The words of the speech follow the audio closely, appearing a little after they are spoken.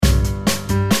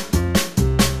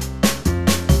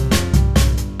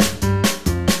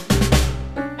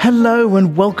Hello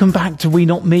and welcome back to We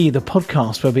Not Me, the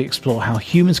podcast where we explore how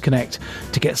humans connect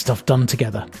to get stuff done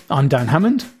together. I'm Dan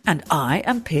Hammond. And I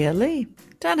am Pia Lee.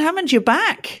 Dan Hammond, you're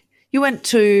back. You went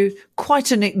to quite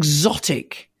an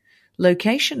exotic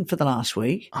location for the last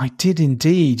week. I did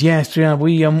indeed. Yes, yeah,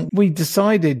 we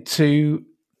decided to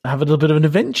have a little bit of an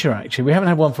adventure, actually. We haven't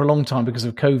had one for a long time because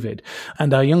of COVID.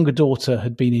 And our younger daughter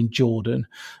had been in Jordan.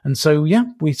 And so, yeah,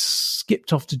 we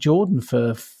skipped off to Jordan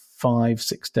for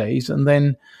 5-6 days and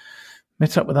then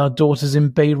met up with our daughters in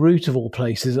Beirut, of all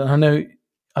places. And I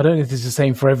don't know if this is the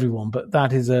same for everyone, but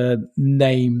that is a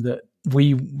name that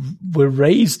we were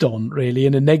raised on, really,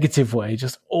 in a negative way,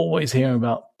 just always hearing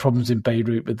about problems in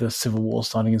Beirut with the civil war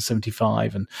starting in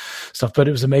 75 and stuff. But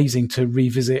it was amazing to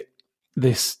revisit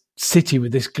this city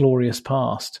with this glorious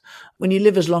past. When you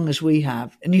live as long as we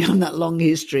have and you have that long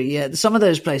history, yeah, some of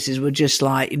those places were just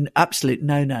like absolute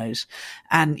no-nos.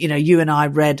 And, you know, you and I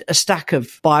read a stack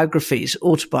of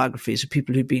autobiographies of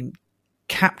people who'd been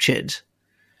captured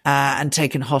and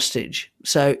taken hostage.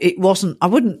 So it wasn't,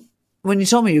 when you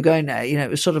told me you were going there, you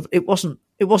know, it wasn't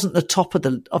the top of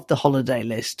the holiday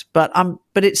list, but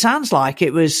it sounds like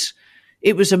it was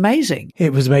amazing.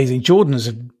 It was amazing. Jordan is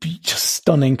a just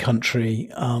stunning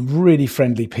country, really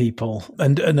friendly people,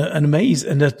 and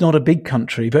amazing. And it's not a big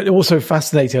country, but also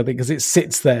fascinating, I think, because it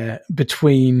sits there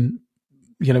between.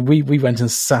 You know, we went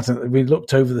and we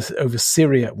looked over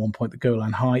Syria at one point, the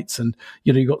Golan Heights, and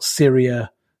you know, you got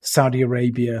Syria, Saudi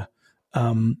Arabia,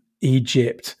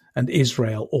 Egypt, and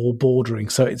Israel all bordering.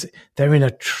 So they're in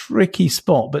a tricky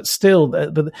spot, but still,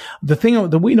 but the thing,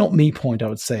 the We Not Me point I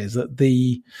would say is that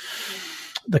the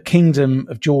Kingdom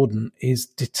of Jordan is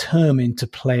determined to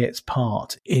play its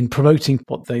part in promoting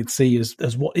what they see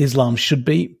as what Islam should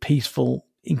be: peaceful,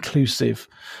 inclusive,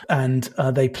 and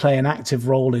they play an active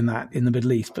role in that in the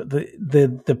Middle East. But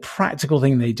the practical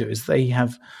thing they do is they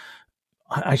have,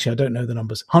 actually I don't know the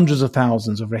numbers, hundreds of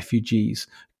thousands of refugees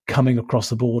coming across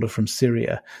the border from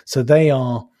Syria. So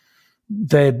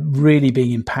they're really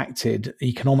being impacted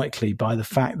economically by the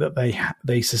fact that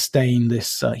they sustain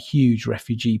this huge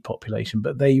refugee population,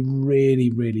 but they really,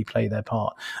 really play their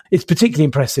part. It's particularly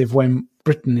impressive when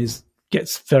Britain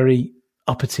gets very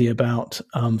uppity about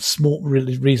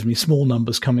reasonably small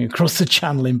numbers coming across the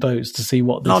channel in boats to see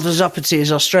what not as uppity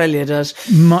as Australia does.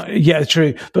 Yeah,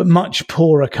 true, but much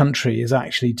poorer country is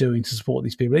actually doing to support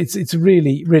these people. It's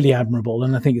really, really admirable,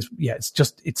 and I think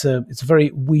it's a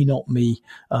very We Not Me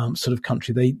sort of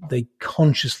country. They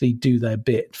consciously do their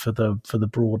bit for the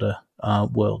broader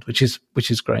world, which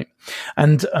is great,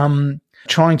 and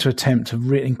trying to attempt a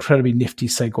really incredibly nifty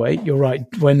segue. You're right.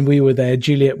 When we were there,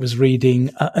 Juliet was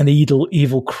reading An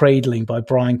Evil Cradling by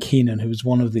Brian Keenan, who was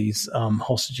one of these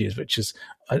hostages, which is,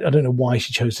 I don't know why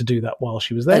she chose to do that while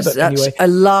she was there. That's anyway, a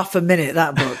laugh a minute,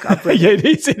 that book. Yeah, it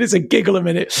is a giggle a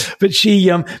minute. But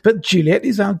but Juliet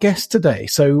is our guest today.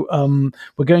 So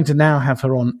we're going to now have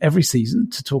her on every season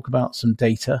to talk about some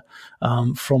data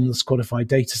from the Squadify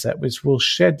data set, which will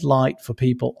shed light for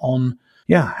people on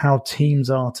how teams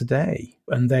are today.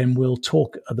 And then we'll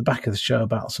talk at the back of the show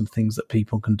about some things that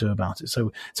people can do about it.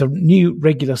 So it's a new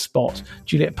regular spot.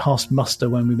 Juliet passed muster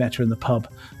when we met her in the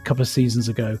pub a couple of seasons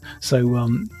ago. So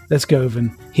let's go over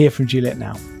and hear from Juliet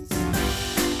now.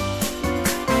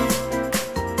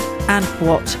 And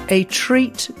what a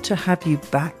treat to have you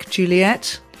back,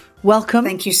 Juliet. Welcome.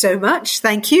 Thank you so much.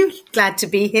 Thank you. Glad to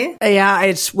be here. Yeah,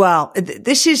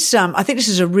 this is, I think this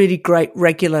is a really great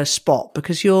regular spot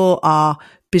because you're our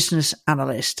business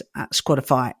analyst at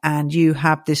Squadify and you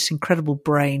have this incredible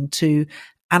brain to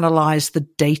analyze the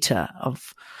data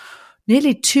of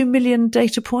nearly 2 million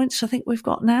data points, I think we've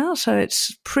got now. So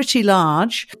it's pretty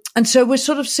large. And so we're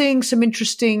sort of seeing some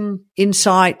interesting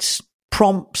insights,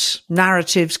 prompts,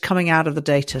 narratives coming out of the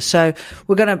data. So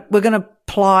we're going to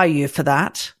ply you for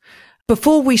that.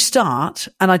 Before we start,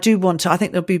 and I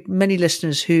think there'll be many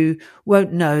listeners who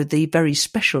won't know the very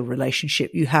special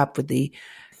relationship you have with the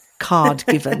card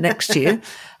giver next to you.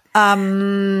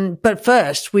 But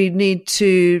first, we need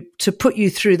to put you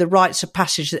through the rites of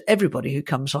passage that everybody who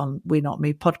comes on We Not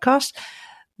Me podcast,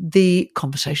 the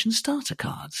conversation starter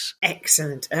cards.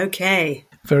 Excellent. Okay.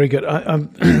 Very good.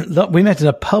 We met in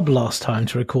a pub last time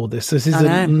to record this. This is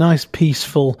a nice,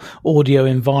 peaceful audio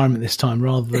environment this time,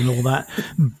 rather than all that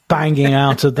banging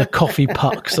out of the coffee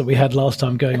pucks that we had last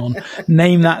time going on.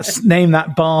 Name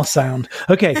that bar sound.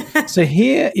 Okay, so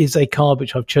here is a card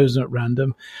which I've chosen at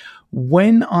random.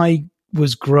 When I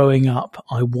was growing up,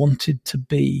 I wanted to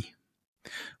be.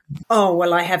 Oh,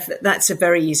 well, that's a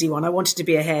very easy one. I wanted to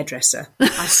be a hairdresser.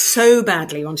 I so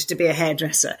badly wanted to be a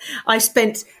hairdresser. I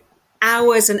spent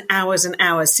hours and hours and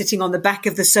hours sitting on the back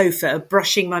of the sofa,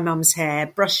 brushing my mum's hair,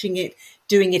 brushing it,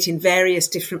 doing it in various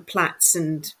different plaits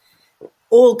and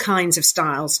all kinds of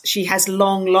styles. She has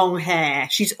long, long hair.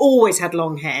 She's always had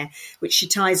long hair, which she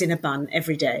ties in a bun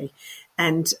every day.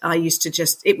 And I used to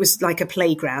it was like a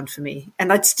playground for me.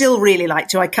 And I'd still really like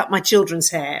to. I cut my children's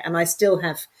hair and I still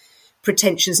have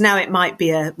pretensions. Now it might be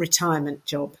a retirement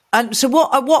job. And so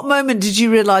at what moment did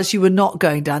you realise you were not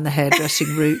going down the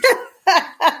hairdressing route?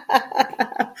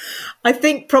 I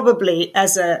think probably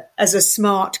as a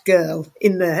smart girl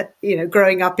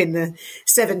growing up in the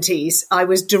 70s, I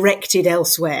was directed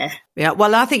elsewhere. Yeah,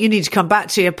 well, I think you need to come back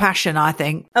to your passion, I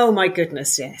think. Oh, my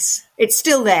goodness, yes. It's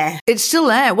still there. It's still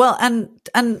there. Well,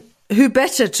 and who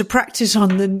better to practice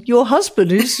on than your husband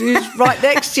who's right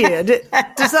next to you?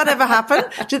 Does that ever happen?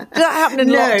 Did that happen in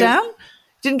lockdown?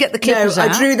 Didn't get the clippers out?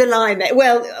 I drew the line there.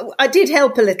 Well, I did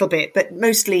help a little bit, but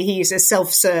mostly he's a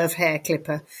self-serve hair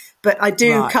clipper. But I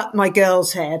do cut my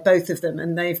girls' hair, both of them,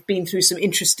 and they've been through some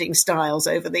interesting styles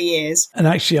over the years. And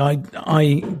actually,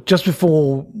 I just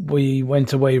before we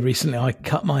went away recently, I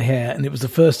cut my hair, and it was the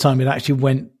first time it actually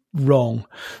went wrong.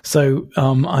 So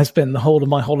I spent the whole of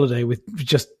my holiday with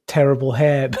just terrible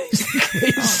hair,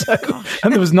 basically.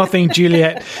 And there was nothing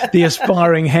Juliet, the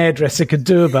aspiring hairdresser, could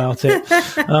do about it.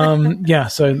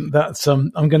 So that's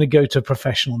I'm going to go to a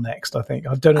professional next, I think.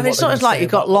 I don't know. And it's not like you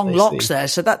got long locks there,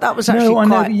 so that was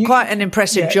actually quite an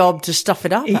impressive job to stuff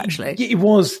it up. Actually, it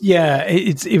was. Yeah,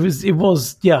 it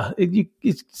was. Yeah,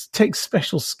 it takes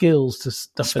special skills to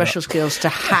stuff it up. Special skills to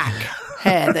hack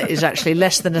hair that is actually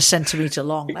less than a centimetre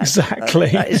long.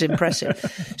 Exactly. That is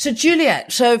impressive. So,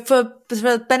 Juliet, for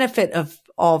the benefit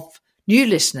of new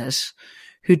listeners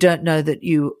who don't know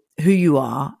who you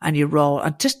are and your role,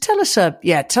 and just tell us a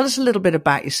little bit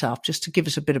about yourself, just to give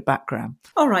us a bit of background.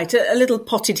 All right, a little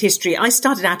potted history. I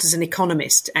started out as an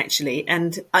economist, actually,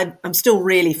 and I'm still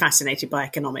really fascinated by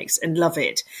economics and love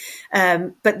it.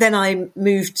 But then I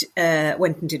moved,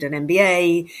 went and did an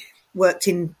MBA, worked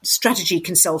in strategy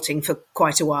consulting for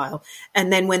quite a while. And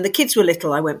then when the kids were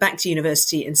little, I went back to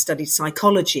university and studied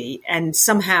psychology. And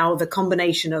somehow the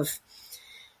combination of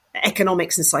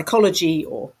economics and psychology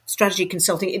or strategy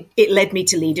consulting, it led me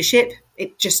to leadership.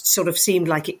 It just sort of seemed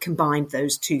like it combined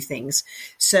those two things.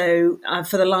 So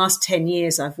for the last 10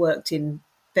 years, I've worked in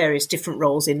various different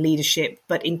roles in leadership,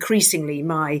 but increasingly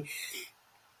my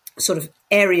sort of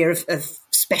area of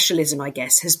specialism, I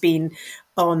guess, has been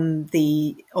on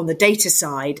the data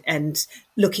side and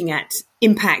looking at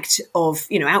impact of,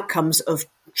 outcomes of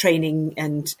training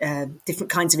and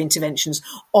different kinds of interventions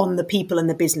on the people and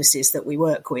the businesses that we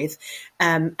work with.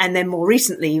 And then more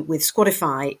recently with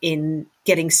Squadify in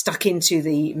getting stuck into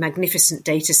the magnificent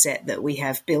data set that we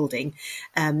have building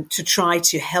to try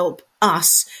to help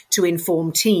us to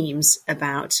inform teams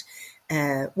about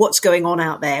what's going on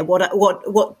out there,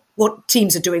 what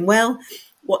teams are doing well,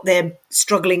 what they're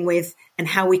struggling with, and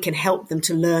how we can help them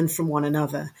to learn from one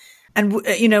another. And,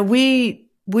 we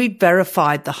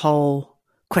verified the whole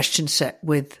question set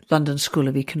with London School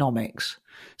of Economics.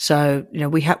 So,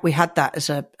 we had that as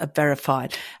a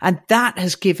verified, and that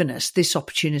has given us this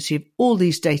opportunity of all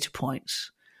these data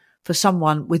points for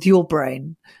someone with your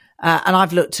brain. And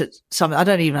I've looked at some, I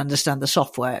don't even understand the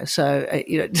software. So,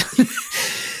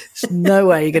 there's no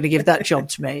way you're going to give that job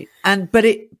to me.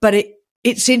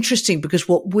 It's interesting because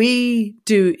what we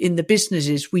do in the business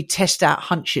is we test out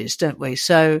hunches, don't we?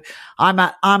 So I'm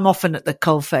often at the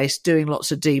coalface doing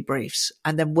lots of debriefs,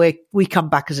 and then we come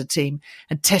back as a team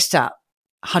and test out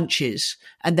hunches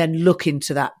and then look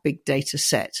into that big data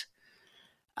set.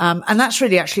 And that's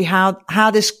really actually how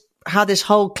this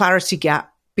whole clarity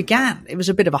gap began. It was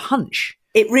a bit of a hunch.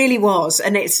 It really was.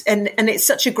 And it's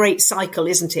such a great cycle,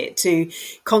 isn't it? To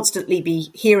constantly be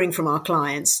hearing from our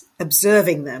clients,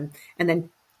 observing them, and then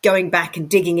going back and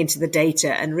digging into the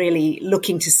data and really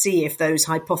looking to see if those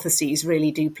hypotheses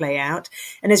really do play out.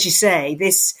 And as you say,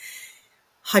 this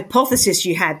hypothesis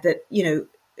you had that,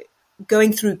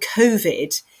 going through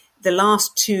COVID, the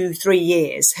last 2-3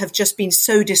 years have just been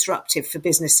so disruptive for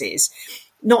businesses,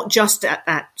 not just at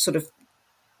that sort of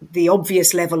the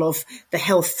obvious level of the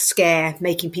health scare,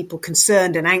 making people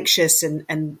concerned and anxious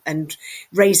and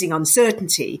raising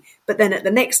uncertainty. But then at the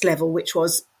next level, which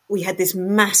was we had this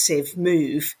massive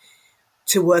move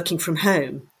to working from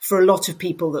home for a lot of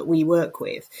people that we work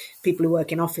with, people who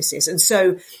work in offices. And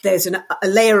so there's a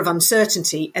layer of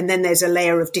uncertainty, and then there's a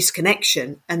layer of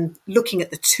disconnection. And looking at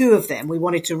the two of them, we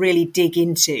wanted to really dig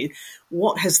into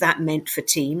what has that meant for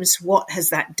teams? What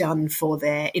has that done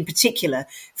in particular,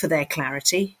 for their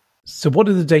clarity? So what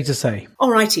did the data say?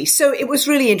 All righty. So it was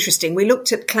really interesting. We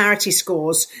looked at clarity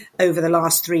scores over the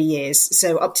last 3 years.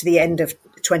 So up to the end of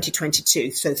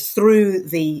 2022, so through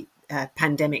the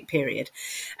pandemic period.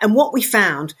 And what we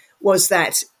found was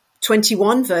that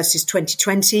 21 versus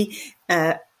 2020,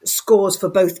 scores for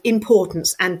both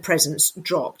importance and presence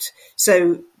dropped.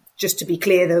 So just to be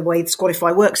clear, the way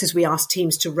Squadify works is we ask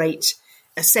teams to rate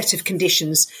a set of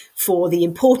conditions for the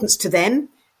importance to them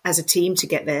as a team to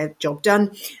get their job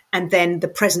done, and then the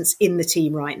presence in the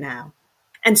team right now.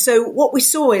 And so what we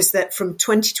saw is that from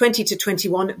 2020 to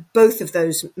 21, both of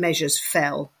those measures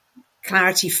fell.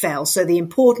 Clarity fell. So the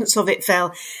importance of it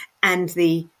fell and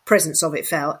the presence of it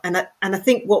fell. And I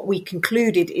think what we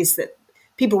concluded is that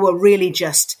people were really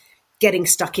just getting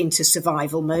stuck into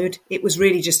survival mode. It was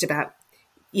really just about,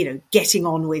 getting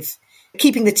on with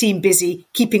keeping the team busy,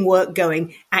 keeping work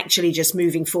going, actually just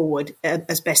moving forward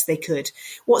as best they could.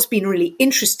 What's been really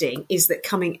interesting is that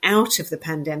coming out of the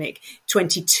pandemic,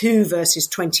 22 versus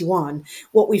 21,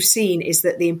 what we've seen is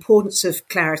that the importance of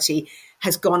clarity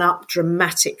has gone up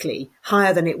dramatically,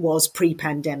 higher than it was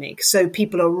pre-pandemic. So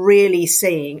people are really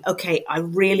saying, okay, I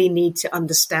really need to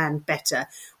understand better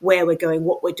where we're going,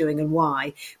 what we're doing and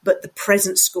why. But the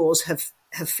present scores have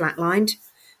flatlined.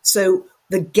 So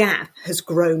the gap has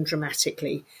grown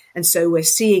dramatically. And so we're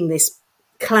seeing this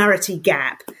clarity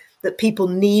gap that people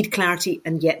need clarity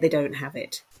and yet they don't have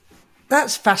it.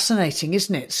 That's fascinating,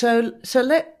 isn't it? So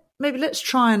let's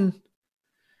try and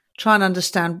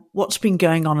understand what's been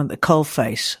going on at the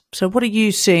coalface. So what are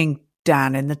you seeing,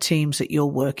 Dan, in the teams that you're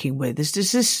working with? Does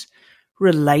this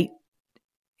relate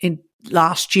in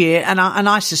last year? And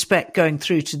I suspect going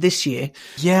through to this year.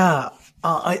 Yeah,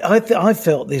 I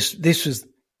felt this was,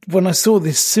 when I saw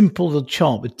this simple little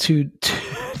chart with two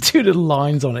little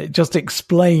lines on it, it just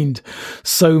explained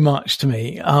so much to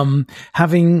me.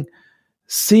 Having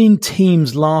seen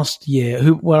teams last year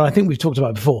where I think we've talked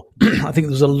about before, I think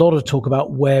there was a lot of talk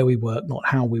about where we work, not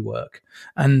how we work.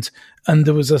 And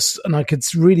there was and I could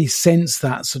really sense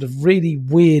that sort of really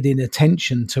weird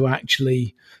inattention to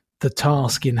actually the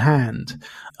task in hand.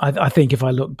 I think if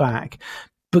I look back,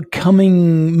 but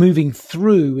moving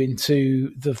through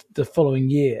into the following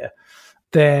year,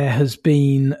 there has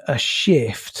been a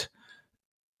shift,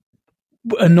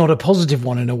 and not a positive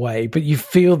one in a way, but you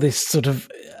feel this sort of,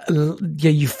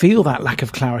 you feel that lack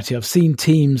of clarity. I've seen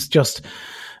teams just,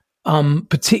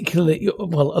 particularly, a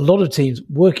lot of teams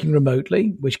working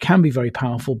remotely, which can be very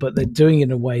powerful, but they're doing it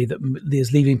in a way that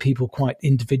is leaving people quite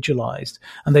individualized,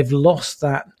 and they've lost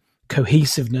that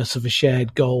cohesiveness of a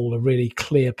shared goal, a really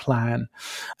clear plan.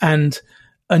 And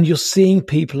you're seeing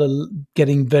people are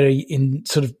getting very in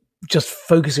sort of just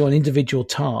focusing on individual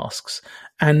tasks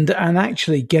and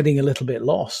actually getting a little bit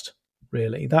lost.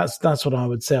 Really, that's what I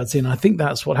would say. And I think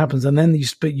that's what happens. And then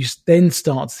you then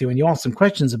start to see, when you ask them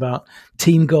questions about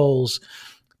team goals,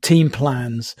 team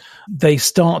plans, they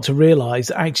start to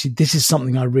realize, actually, this is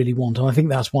something I really want. And I think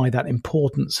that's why that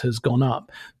importance has gone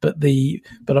up. But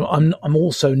I'm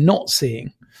also not seeing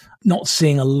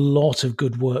a lot of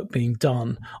good work being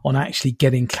done on actually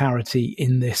getting clarity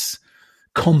in this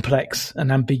complex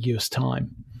and ambiguous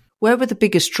time. Where were the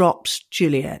biggest drops,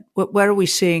 Juliet? Where are we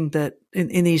seeing that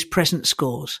in these present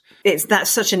scores? That's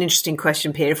such an interesting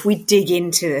question, Pierre. If we dig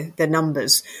into the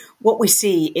numbers, what we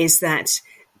see is that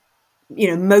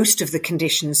most of the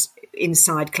conditions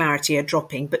inside clarity are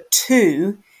dropping, but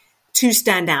two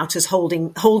stand out as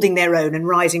holding their own and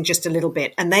rising just a little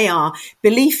bit. And they are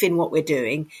belief in what we're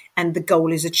doing and the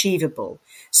goal is achievable.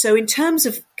 So in terms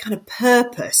of kind of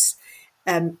purpose,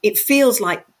 it feels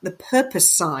like the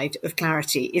purpose side of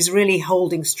clarity is really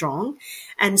holding strong.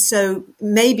 And so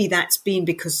maybe that's been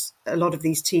because a lot of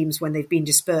these teams, when they've been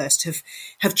dispersed,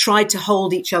 have tried to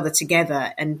hold each other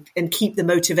together and keep the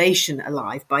motivation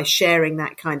alive by sharing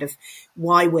that kind of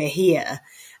why we're here.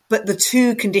 But the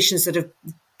two conditions that have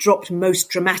dropped most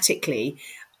dramatically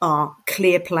are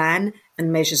clear plan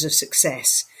and measures of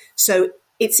success. So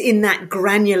it's in that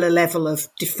granular level of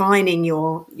defining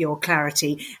your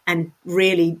clarity and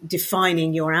really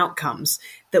defining your outcomes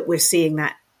that we're seeing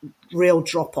that real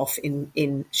drop off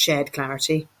in shared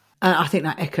clarity. I think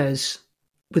that echoes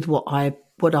with what I've.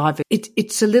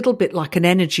 It's a little bit like an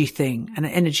energy thing, an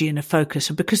energy and a focus,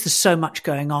 and because there's so much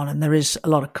going on and there is a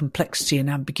lot of complexity and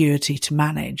ambiguity to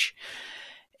manage,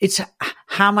 it's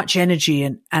how much energy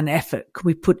and effort can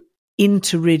we put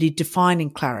into really defining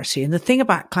clarity. And the thing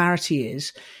about clarity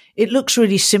is it looks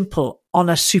really simple on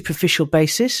a superficial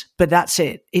basis, but that's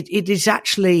it. It is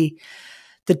actually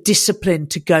the discipline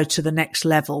to go to the next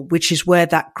level, which is where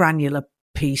that granular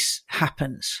piece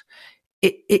happens.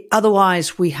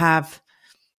 Otherwise we have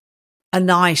a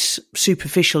nice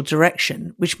superficial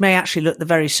direction, which may actually look the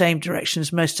very same direction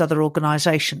as most other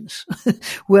organizations.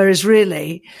 Whereas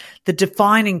really the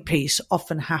defining piece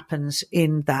often happens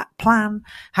in that plan,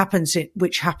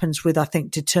 which happens with, I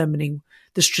think, determining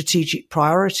the strategic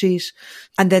priorities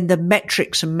and then the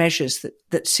metrics and measures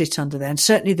that sit under there. And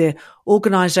certainly the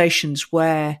organizations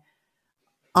where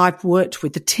I've worked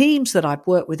with, the teams that I've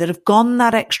worked with that have gone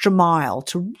that extra mile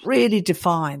to really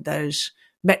define those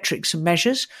metrics and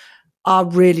measures are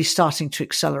really starting to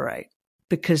accelerate,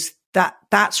 because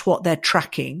that's what they're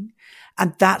tracking,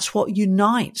 and that's what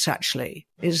unites, actually,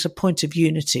 is a point of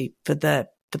unity for the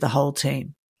whole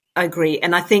team. I agree.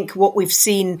 And I think what we've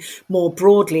seen more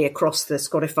broadly across the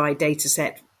Spotify data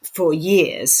set for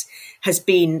years has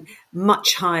been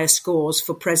much higher scores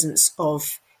for presence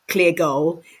of clear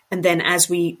goal. And then as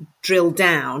we drill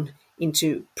down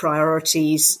into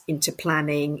priorities, into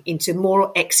planning, into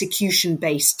more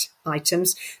execution-based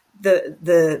items,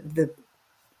 the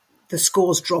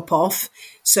scores drop off.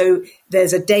 So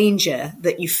there's a danger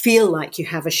that you feel like you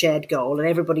have a shared goal, and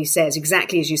everybody says,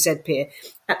 exactly as you said, Pierre,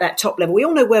 at that top level, we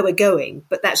all know where we're going,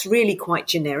 but that's really quite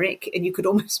generic, and you could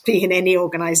almost be in any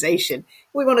organization.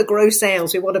 We want to grow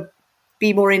sales, we want to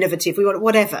be more innovative, we want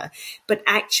whatever. But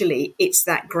actually, it's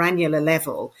that granular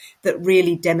level that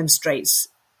really demonstrates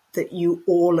that you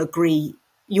all agree,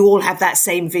 you all have that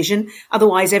same vision.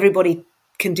 Otherwise, everybody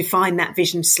can define that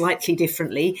vision slightly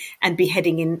differently and be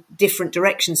heading in different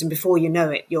directions. And before you know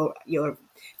it, you're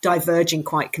diverging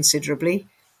quite considerably.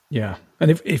 Yeah. And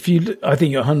if you, I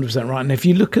think you're 100% right. And if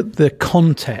you look at the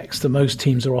context that most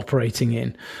teams are operating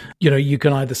in, you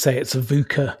can either say it's a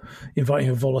VUCA, inviting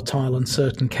a volatile,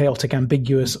 uncertain, chaotic,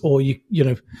 ambiguous, or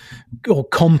or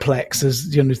complex,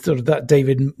 as sort of that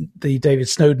the David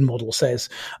Snowden model says,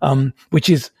 which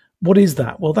is, what is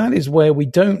that? Well, that is where we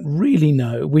don't really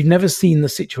know. We've never seen the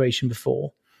situation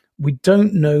before. We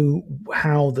don't know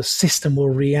how the system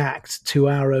will react to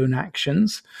our own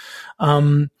actions.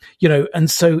 And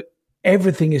so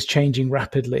everything is changing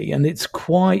rapidly, and it's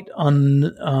quite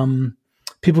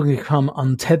people can become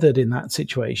untethered in that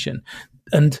situation.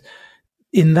 And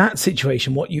in that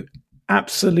situation, what you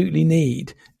absolutely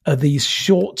need are these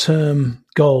short-term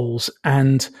goals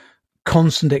and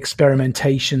constant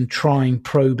experimentation, trying,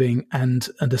 probing, and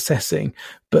assessing.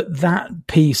 But that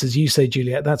piece, as you say,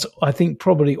 Juliet, that's, I think,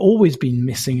 probably always been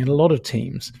missing in a lot of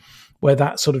teams, where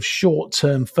that sort of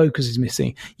short-term focus is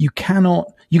missing. You can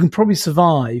probably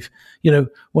survive.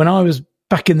 When I was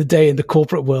back in the day in the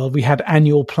corporate world, we had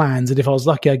annual plans, and if I was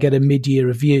lucky, I'd get a mid-year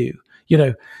review.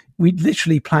 We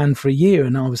literally planned for a year,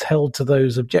 and I was held to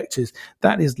those objectives.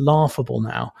 That is laughable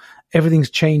now. Everything's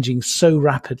changing so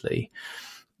rapidly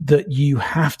that you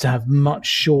have to have much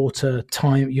shorter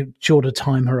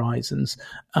time horizons,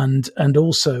 and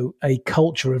also a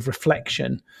culture of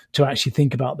reflection to actually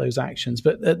think about those actions.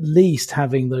 But at least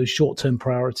having those short-term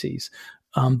priorities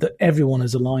that everyone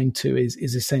is aligned to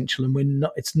is essential. And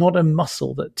it's not a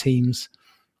muscle that teams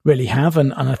really have,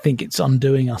 and I think it's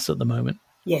undoing us at the moment.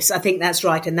 Yes, I think that's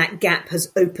right, and that gap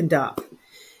has opened up.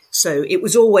 So it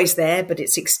was always there, but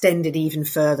it's extended even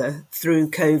further through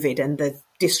COVID and the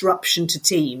disruption to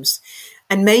teams.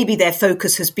 And maybe their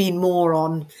focus has been more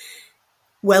on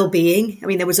well-being. I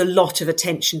mean, there was a lot of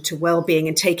attention to well-being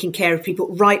and taking care of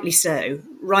people, rightly so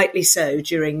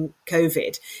during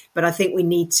COVID. But I think we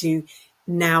need to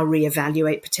now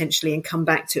reevaluate potentially and come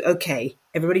back to, okay,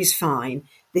 everybody's fine.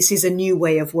 This is a new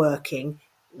way of working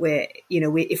where,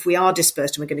 if we are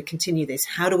dispersed and we're going to continue this,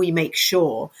 how do we make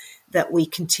sure that we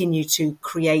continue to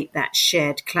create that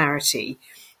shared clarity?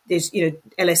 There's,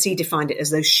 LSE defined it as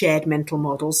those shared mental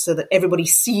models, so that everybody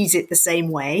sees it the same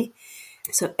way.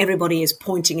 So everybody is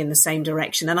pointing in the same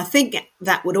direction. And I think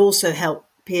that would also help,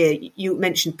 Pierre, you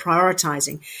mentioned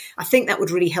prioritizing. I think that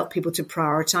would really help people to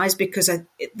prioritize, because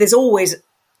there's always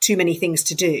too many things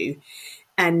to do.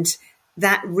 And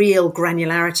that real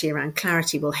granularity around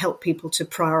clarity will help people to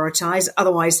prioritize.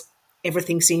 Otherwise,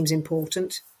 everything seems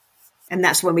important. And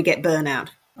that's when we get burnout.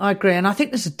 I agree. And I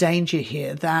think there's a danger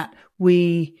here that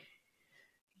we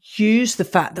use the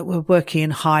fact that we're working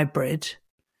in hybrid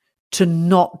to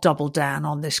not double down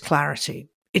on this clarity.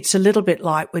 It's a little bit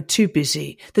like we're too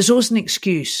busy. There's always an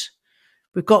excuse.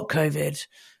 We've got COVID.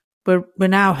 We're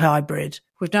now hybrid.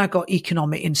 We've now got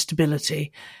economic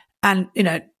instability. And,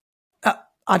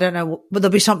 I don't know, but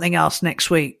there'll be something else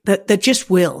next week that just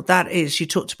will. That is, you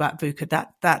talked about VUCA,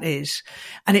 that is.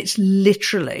 And it's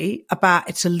literally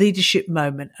it's a leadership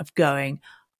moment of going,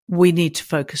 we need to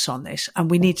focus on this,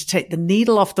 and we need to take the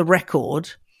needle off the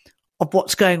record of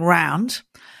what's going round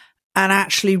and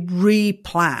actually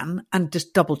replan and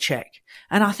just double check.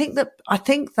 And I think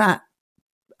that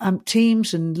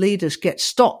teams and leaders get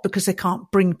stopped because they can't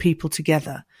bring people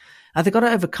together. They've got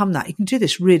to overcome that. You can do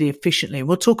this really efficiently.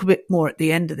 We'll talk a bit more at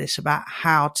the end of this about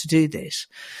how to do this.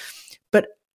 But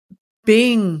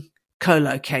being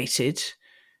co-located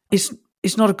is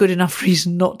not a good enough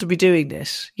reason not to be doing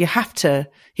this. You have to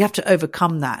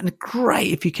overcome that. And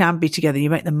great if you can be together, you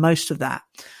make the most of that.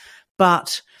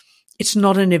 But it's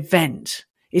not an event.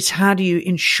 It's how do you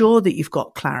ensure that you've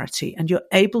got clarity and you're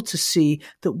able to see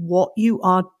that what you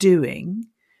are doing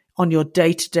on your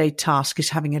day-to-day task is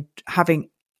having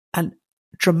a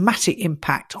dramatic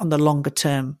impact on the longer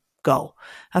term goal.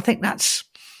 I think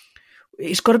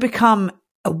it's got to become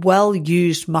a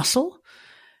well-used muscle,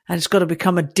 and it's got to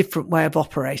become a different way of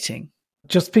operating.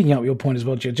 Just picking up your point as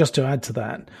well, just to add to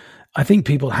that, I think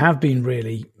people have been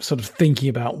really sort of thinking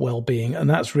about well-being, and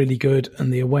that's really good.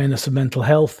 And the awareness of mental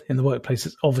health in the workplace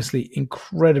is obviously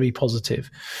incredibly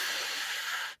positive.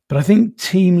 But I think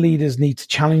team leaders need to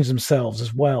challenge themselves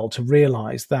as well to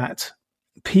realize that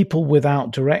people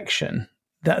without direction,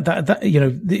 that you know,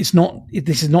 this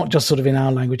is not just sort of in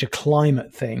our language a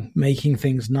climate thing, making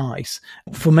things nice.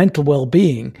 For mental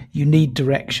well-being, you need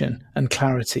direction and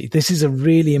clarity. This is a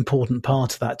really important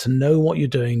part of that, to know what you're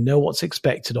doing, know what's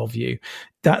expected of you.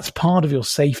 That's part of your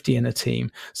safety in a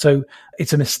team. So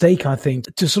it's a mistake, I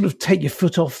think, to sort of take your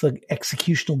foot off the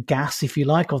executional gas, if you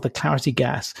like, off the clarity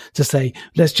gas, to say,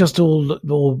 let's just all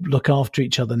look after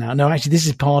each other now. No, actually, this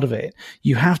is part of it.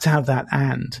 You have to have that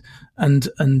and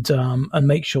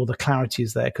make sure the clarity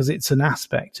is there, because it's an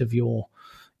aspect of your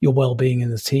well-being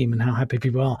in the team and how happy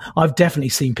people are. I've definitely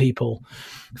seen people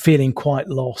feeling quite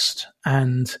lost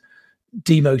and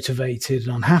demotivated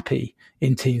and unhappy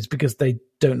in teams because they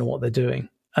don't know what they're doing.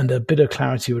 And a bit of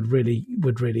clarity would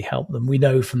really help them. We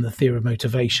know from the theory of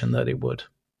motivation that it would.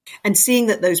 And seeing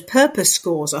that those purpose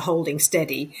scores are holding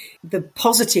steady, the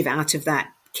positive out of that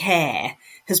care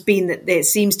has been that there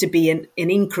seems to be an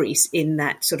increase in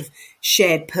that sort of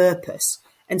shared purpose.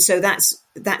 And so that's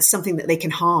something that they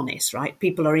can harness, right?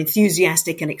 People are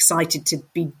enthusiastic and excited to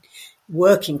be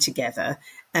working together.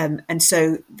 And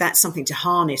so that's something to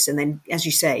harness. And then, as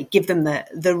you say, give them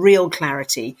the real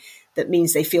clarity that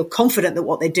means they feel confident that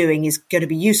what they're doing is going to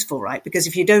be useful, right? Because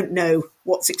if you don't know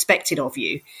what's expected of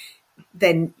you,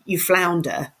 then you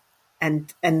flounder,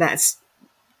 and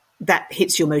that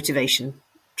hits your motivation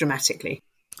dramatically.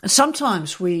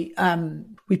 Sometimes we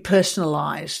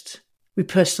personalize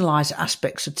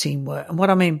aspects of teamwork. And what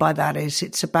I mean by that is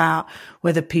it's about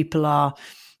whether people are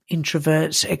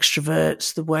introverts,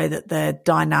 extroverts, the way that their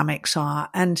dynamics are,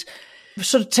 and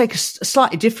sort of take a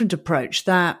slightly different approach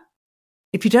that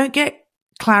if you don't get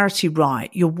clarity right,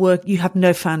 you have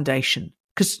no foundation,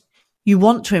 because you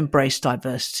want to embrace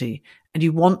diversity and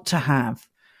you want to have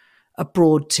a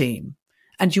broad team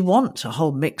and you want a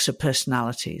whole mix of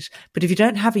personalities. But if you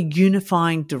don't have a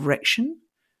unifying direction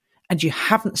and you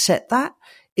haven't set that,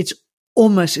 it's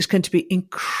going to be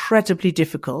incredibly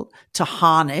difficult to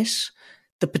harness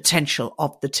the potential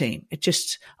of the team.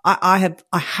 I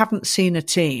haven't seen a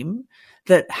team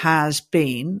that has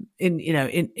been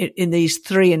in these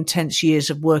 3 intense years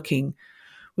of working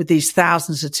with these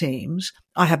thousands of teams.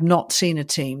 I have not seen a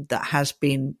team that has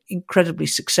been incredibly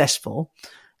successful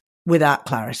without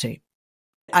clarity.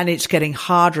 And it's getting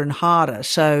harder and harder.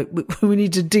 So we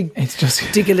need to dig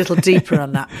a little deeper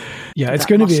on that. Yeah, it's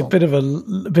going to be a bit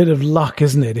of luck,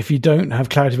 isn't it? If you don't have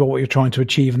clarity about what you're trying to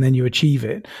achieve and then you achieve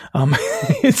it,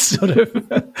 it's sort of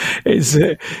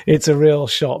it's a real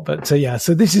shot. But so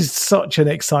this is such an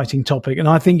exciting topic, and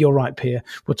I think you're right, Pia.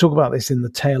 We'll talk about this in the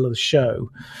tail of the show.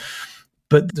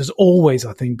 But there's always,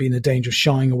 I think, been a danger of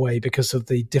shying away because of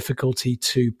the difficulty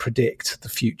to predict the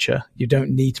future. You don't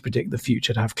need to predict the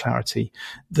future to have clarity.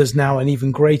 There's now an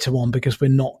even greater one because we're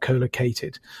not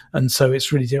co-located. And so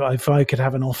it's really, if I could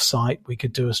have an offsite, we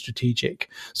could do a strategic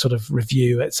sort of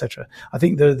review, etc. I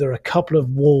think there are a couple of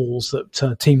walls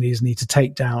that team leaders need to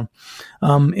take down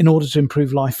in order to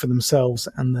improve life for themselves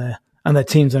and their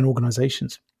teams and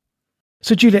organizations.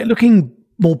 So Juliet, looking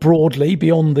more broadly,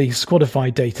 beyond the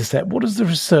Squadify data set, what does the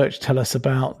research tell us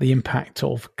about the impact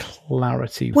of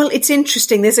clarity? Well, it's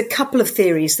interesting. There's a couple of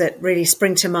theories that really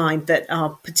spring to mind that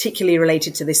are particularly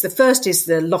related to this. The first is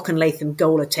the Locke and Latham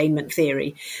goal attainment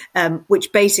theory,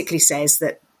 which basically says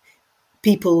that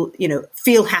people,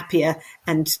 feel happier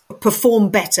and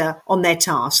perform better on their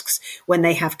tasks when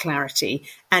they have clarity,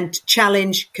 and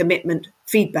challenge, commitment,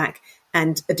 feedback,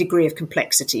 and a degree of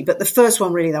complexity. But the first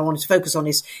one really that I wanted to focus on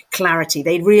is clarity.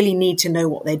 They really need to know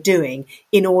what they're doing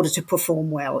in order to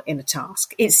perform well in a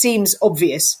task. It seems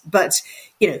obvious, but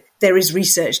there is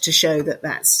research to show that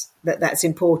that's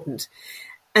important.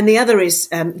 And the other is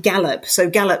Gallup. So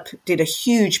Gallup did a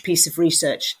huge piece of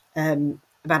research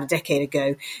about a decade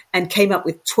ago and came up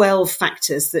with 12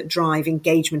 factors that drive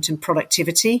engagement and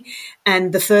productivity.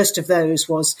 And the first of those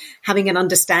was having an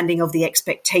understanding of the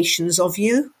expectations of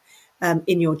you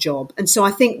in your job. And so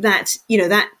I think that,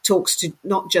 that talks to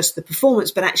not just the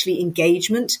performance, but actually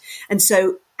engagement. And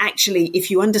so actually,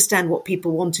 if you understand what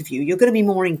people want of you, you're going to be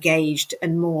more engaged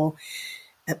and more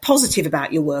positive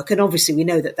about your work. And obviously we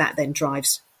know that then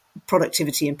drives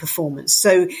productivity and performance.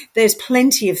 So there's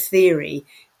plenty of theory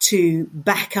to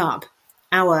back up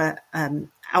our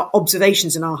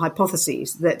observations and our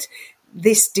hypotheses that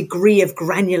this degree of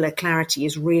granular clarity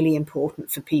is really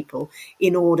important for people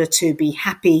in order to be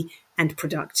happy and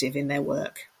productive in their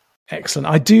work. Excellent.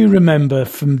 I do remember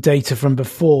from data from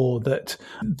before that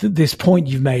this point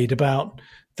you've made about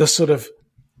the sort of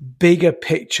bigger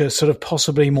picture, sort of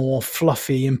possibly more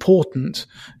fluffy, important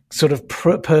sort of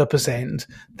purpose end,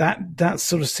 that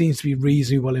sort of seems to be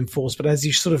reasonably well enforced. But as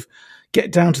you sort of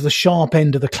get down to the sharp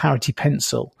end of the clarity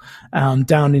pencil,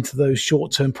 down into those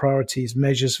short-term priorities,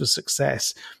 measures for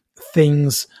success,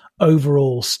 things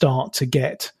overall start to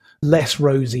get less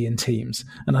rosy in teams.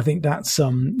 And I think that's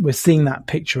we're seeing that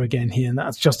picture again here, and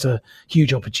that's just a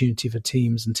huge opportunity for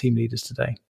teams and team leaders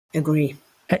today. Agree.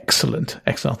 Excellent.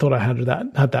 I thought I had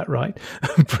that right.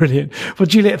 Brilliant. Well,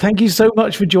 Juliet, thank you so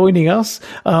much for joining us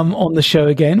on the show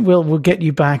again. We'll get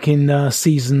you back in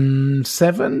season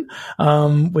 7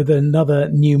 with another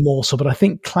new morsel. But I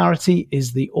think clarity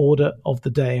is the order of the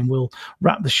day, and we'll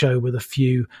wrap the show with a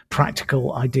few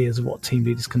practical ideas of what team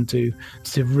leaders can do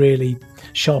to really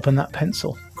sharpen that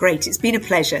pencil. Great. It's been a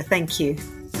pleasure. Thank you.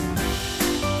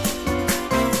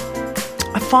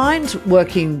 I find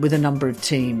working with a number of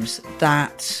teams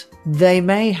that they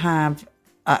may have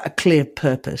a clear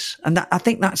purpose. And I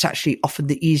think that's actually often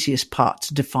the easiest part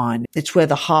to define. It's where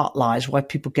the heart lies, why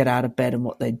people get out of bed and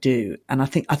what they do. And I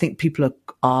think people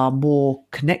are more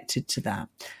connected to that.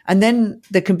 And then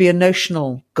there can be a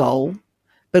notional goal,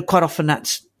 but quite often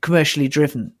that's commercially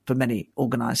driven for many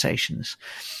organizations.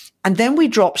 And then we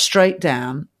drop straight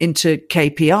down into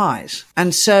KPIs.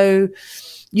 And so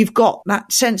you've got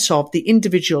that sense of the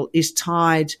individual is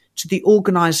tied to the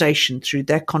organization through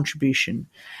their contribution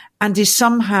and is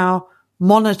somehow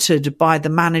monitored by the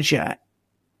manager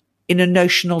in a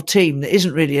notional team that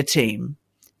isn't really a team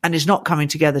and is not coming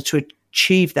together to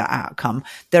achieve that outcome.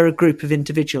 They're a group of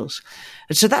individuals.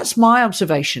 And so that's my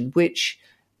observation, which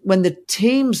when the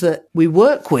teams that we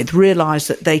work with realize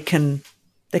that they can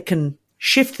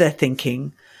shift their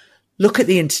thinking, look at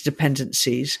the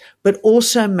interdependencies, but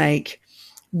also make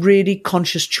really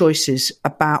conscious choices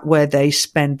about where they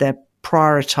spend their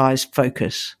prioritized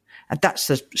focus. And that's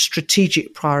the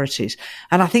strategic priorities.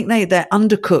 And I think they're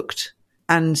undercooked.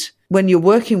 And when you're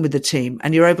working with the team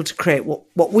and you're able to create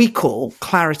what we call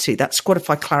clarity, that's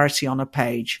Squadify clarity on a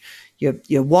page,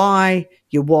 your why,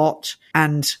 your what,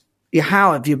 and your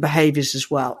how of your behaviors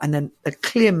as well. And then the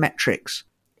clear metrics.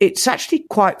 It's actually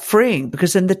quite freeing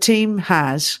because then the team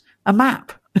has a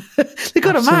map. They've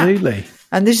got Absolutely. A map.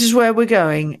 And this is where we're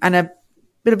going, and a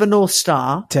bit of a North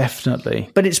Star. Definitely.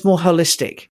 But it's more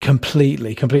holistic.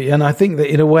 Completely. And I think that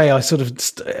in a way, I sort of,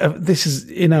 this is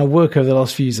in our work over the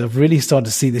last few years, I've really started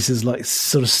to see this as like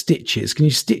sort of stitches. Can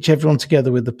you stitch everyone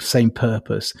together with the same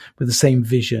purpose, with the same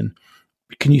vision?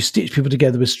 Can you stitch people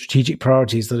together with strategic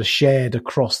priorities that are shared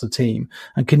across the team?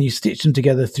 And can you stitch them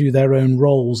together through their own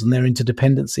roles and their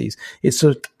interdependencies? It's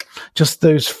sort of just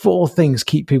those 4 things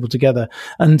keep people together.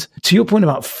 And to your point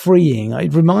about freeing,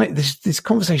 this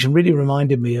conversation really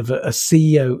reminded me of a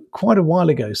CEO quite a while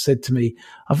ago said to me,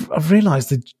 I've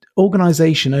realized the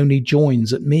organization only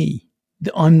joins at me.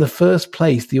 I'm the first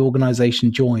place the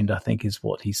organization joined, I think is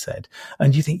what he said.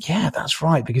 And you think, yeah, that's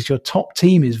right, because your top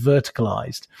team is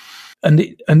verticalized.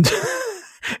 And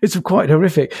it's quite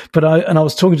horrific. But I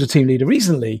was talking to a team leader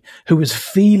recently who was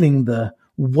feeling the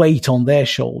weight on their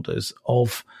shoulders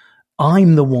of,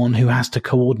 I'm the one who has to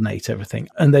coordinate everything.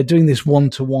 And they're doing this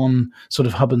one-to-one sort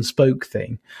of hub and spoke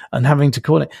thing and having to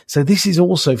coordinate. So this is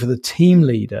also for the team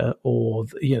leader or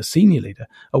senior leader,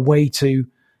 a way to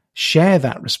share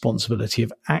that responsibility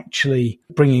of actually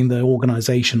bringing the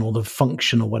organization or the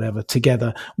function or whatever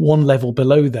together one level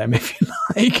below them, if you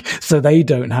like, so they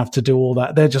don't have to do all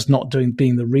that. They're just not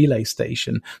being the relay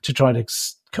station to try to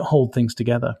hold things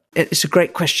together. It's a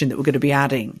great question that we're going to be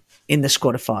adding in the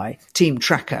Squadify team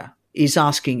tracker, is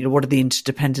asking what are the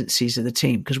interdependencies of the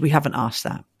team, because we haven't asked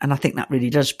that. And I think that really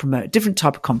does promote a different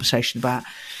type of conversation about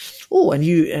oh, and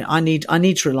I need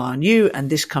to rely on you, and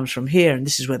this comes from here, and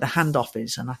this is where the handoff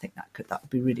is. And I think that would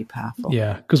be really powerful.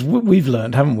 Yeah, because we've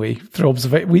learned, haven't we, through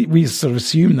observation, we sort of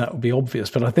assume that would be obvious,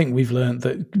 but I think we've learned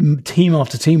that team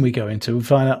after team we go into, we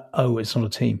find out, oh, it's not a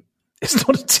team. It's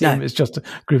not a team. No. It's just a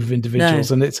group of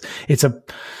individuals. No. And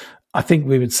I think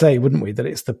we would say, wouldn't we, that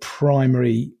it's the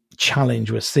primary challenge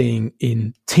we're seeing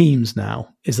in teams now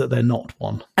is that they're not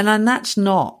one. And that's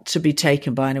not to be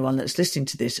taken by anyone that's listening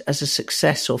to this as a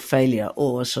success or failure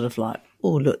or sort of like,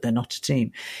 oh, look, they're not a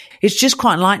team. It's just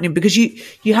quite enlightening because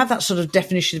you have that sort of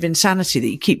definition of insanity that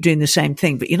you keep doing the same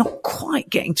thing, but you're not quite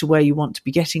getting to where you want to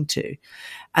be getting to.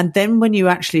 And then when you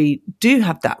actually do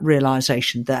have that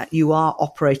realization that you are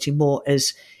operating more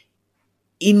as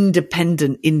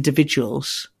independent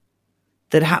individuals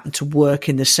that happen to work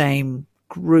in the same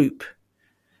group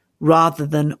rather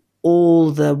than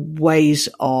all the ways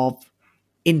of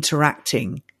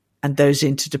interacting and those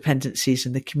interdependencies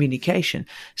and the communication,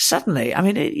 suddenly, I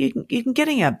mean, you can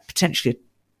getting a potentially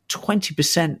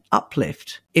 20%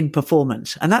 uplift in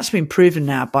performance. And that's been proven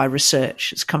now by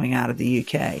research that's coming out of the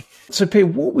UK. So, Peter,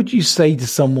 what would you say to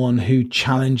someone who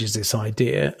challenges this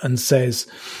idea and says,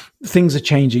 things are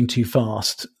changing too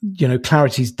fast,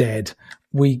 clarity's dead,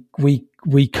 we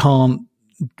can't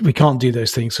do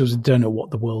those things because we don't know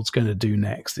what the world's going to do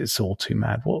next. It's all too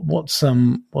mad. What's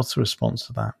the response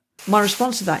to that? My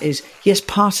response to that is, yes,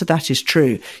 part of that is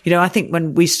true. I think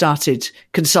when we started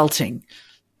consulting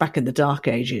back in the dark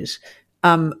ages,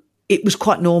 it was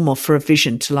quite normal for a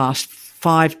vision to last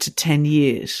 5 to 10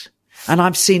 years. And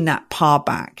I've seen that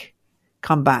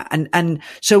come back. And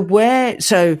so where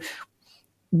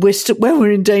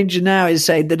we're in danger now is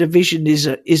saying that a vision is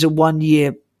a 1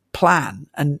 year plan,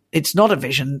 and it's not a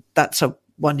vision, that's a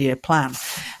 1 year plan.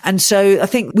 And so I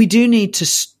think we do need to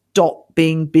stop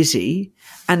being busy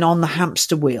and on the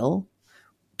hamster wheel,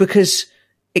 because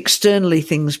externally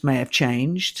things may have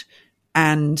changed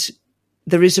and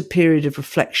there is a period of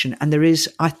reflection, and there is,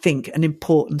 I think, an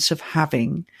importance of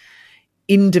having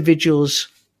individuals'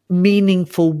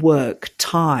 meaningful work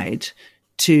tied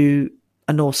to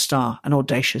a North Star, an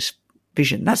audacious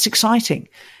vision. That's exciting.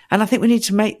 And I think we need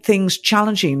to make things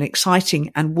challenging and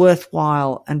exciting and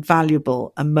worthwhile and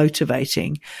valuable and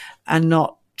motivating, and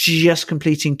not just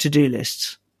completing to-do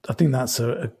lists. I think that's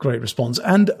a great response.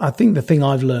 And I think the thing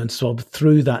I've learned as well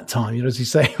through that time, as you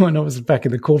say, when I was back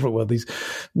in the corporate world, these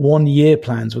 1 year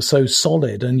plans were so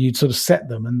solid, and you'd sort of set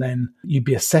them and then you'd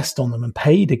be assessed on them and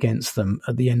paid against them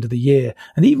at the end of the year.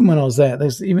 And even when I was there,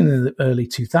 even in the early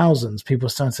 2000s, people were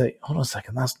starting to say, hold on a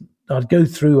second, I'd go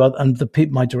through and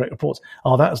my direct reports,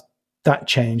 that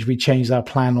changed. We changed our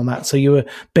plan on that. So you were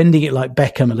bending it like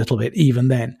Beckham a little bit even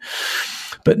then.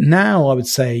 But now I would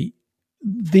say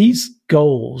these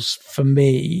goals for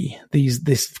me,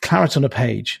 this clarity on a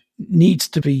page needs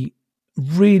to be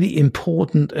really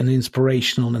important and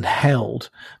inspirational and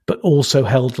held, but also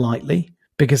held lightly,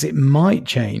 because it might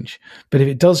change. But if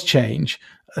it does change,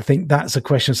 I think that's a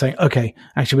question of saying, okay,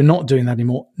 actually, we're not doing that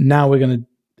anymore. Now we're going to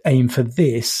aim for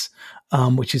this,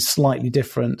 which is slightly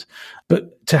different.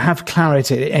 But to have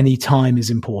clarity at any time is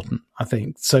important, I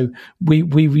think. So we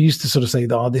used to sort of say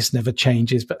that, this never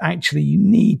changes, but actually you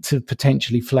need to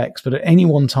potentially flex. But at any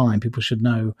one time, people should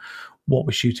know what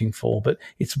we're shooting for. But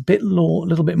it's a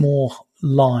little bit more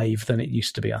live than it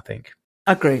used to be, I think.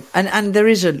 I agree. And there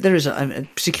is particularly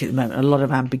at the moment, a lot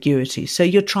of ambiguity. So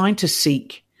you're trying to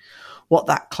seek what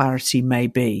that clarity may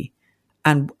be,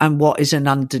 and what is an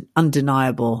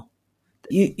undeniable.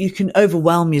 You can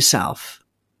overwhelm yourself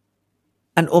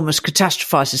and almost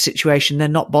catastrophize the situation,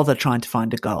 then not bother trying to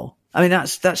find a goal. I mean,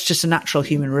 that's just a natural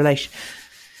human relation.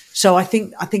 So I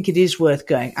think it is worth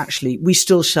going, actually, we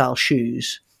still sell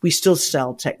shoes. We still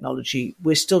sell technology.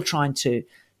 We're still trying to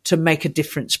make a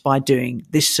difference by doing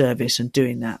this service and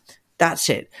doing that. That's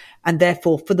it. And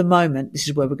therefore, for the moment, this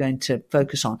is where we're going to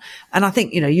focus on. And I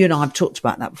think, you and I have talked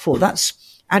about that before.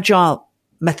 That's agile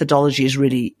methodology is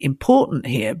really important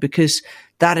here, because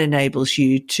that enables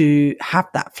you to have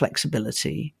that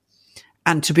flexibility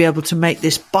and to be able to make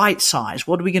this bite size.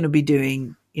 What are we going to be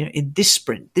doing, in this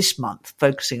sprint, this month,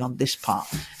 focusing on this part,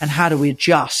 and how do we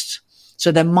adjust?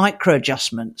 So they're micro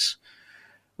adjustments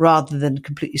rather than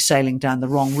completely sailing down the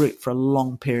wrong route for a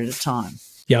long period of time.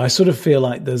 Yeah, I sort of feel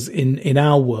like there's in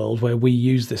our world where we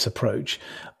use this approach,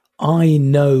 I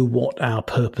know what our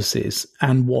purpose is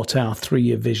and what our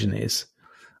 3-year vision is.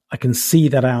 I can see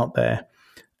that out there.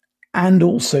 And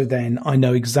also then I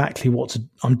know exactly what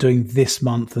I'm doing this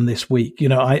month and this week.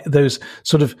 Those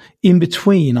sort of in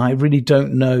between, I really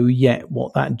don't know yet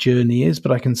what that journey is,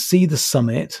 but I can see the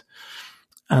summit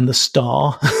and the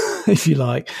star if you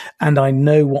like, and I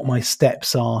know what my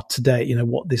steps are today, you know,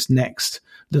 what this next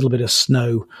little bit of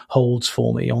snow holds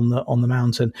for me on the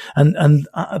mountain. And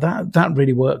that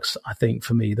really works, I think,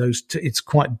 for me. It's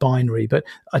quite binary, but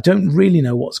I don't really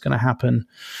know what's going to happen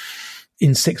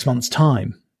in 6 months'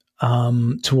 time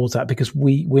towards that, because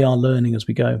we are learning as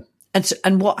we go.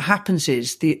 And what happens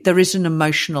is there is an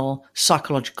emotional,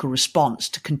 psychological response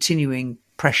to continuing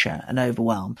pressure and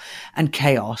overwhelm and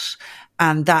chaos.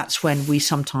 And that's when we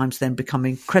sometimes then become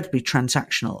incredibly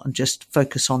transactional and just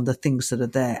focus on the things that are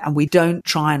there. And we don't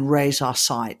try and raise our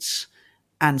sights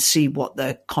and see what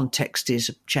the context is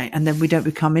of change. And then we don't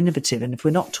become innovative. And if we're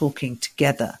not talking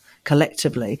together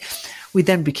collectively, we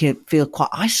then feel quite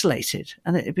isolated,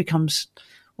 and it becomes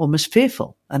almost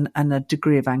fearful and a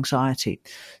degree of anxiety.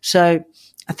 So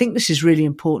I think this is really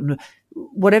important.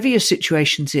 Whatever your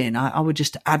situation's in, I would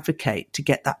just advocate to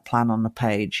get that plan on the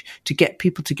page, to get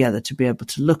people together to be able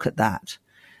to look at that.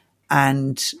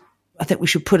 And I think we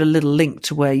should put a little link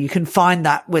to where you can find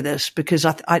that with us, because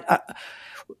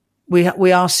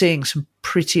we are seeing some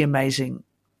pretty amazing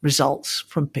results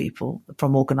from people,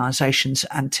 from organizations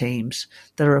and teams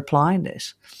that are applying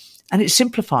this. And it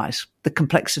simplifies the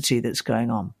complexity that's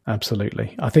going on.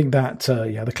 Absolutely. I think that,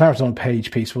 the clarity on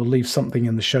page piece, we'll leave something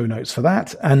in the show notes for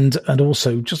that. And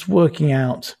also just working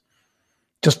out,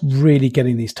 just really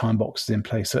getting these time boxes in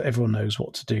place so everyone knows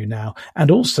what to do now.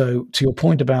 And also, to your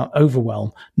point about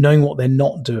overwhelm, knowing what they're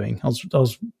not doing. I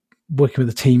was working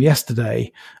with a team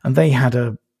yesterday, and they had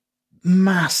a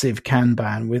massive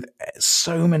Kanban with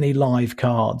so many live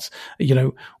cards, you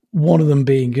know, one of them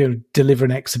being, you know, deliver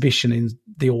an exhibition in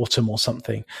the autumn or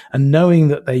something, and knowing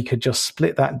that they could just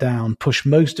split that down, push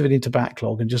most of it into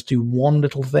backlog and just do one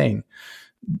little thing.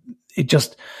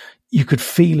 You could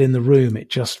feel in the room, it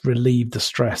just relieved the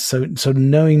stress. So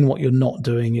knowing what you're not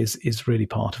doing is really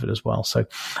part of it as well. So,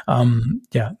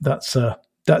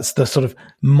 that's the sort of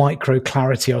micro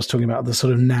clarity I was talking about, the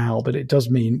sort of now, but it does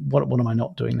mean what am I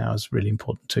not doing now is really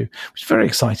important too, which is very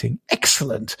exciting.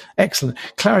 Excellent.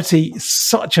 Clarity is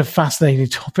such a fascinating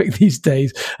topic these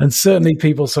days, and certainly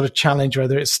people sort of challenge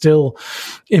whether it's still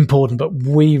important, but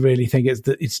we really think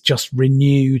it's just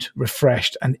renewed,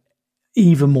 refreshed, and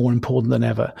even more important than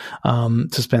ever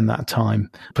to spend that time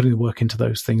putting the work into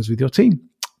those things with your team.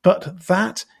 But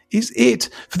that is it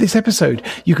for this episode.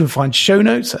 You can find show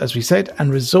notes, as we said,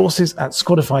 and resources at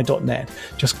squadify.net.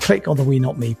 Just click on the We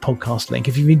Not Me podcast link.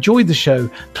 If you've enjoyed the show,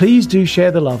 please do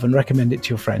share the love and recommend it to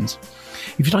your friends.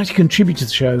 If you'd like to contribute to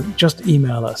the show, just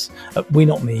email us at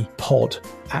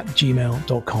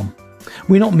wenotmepod@gmail.com.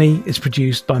 We Not Me is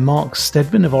produced by Mark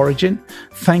Stedman of Origin.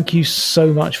 Thank you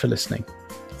so much for listening.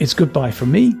 It's goodbye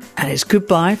from me. And it's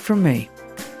goodbye from me.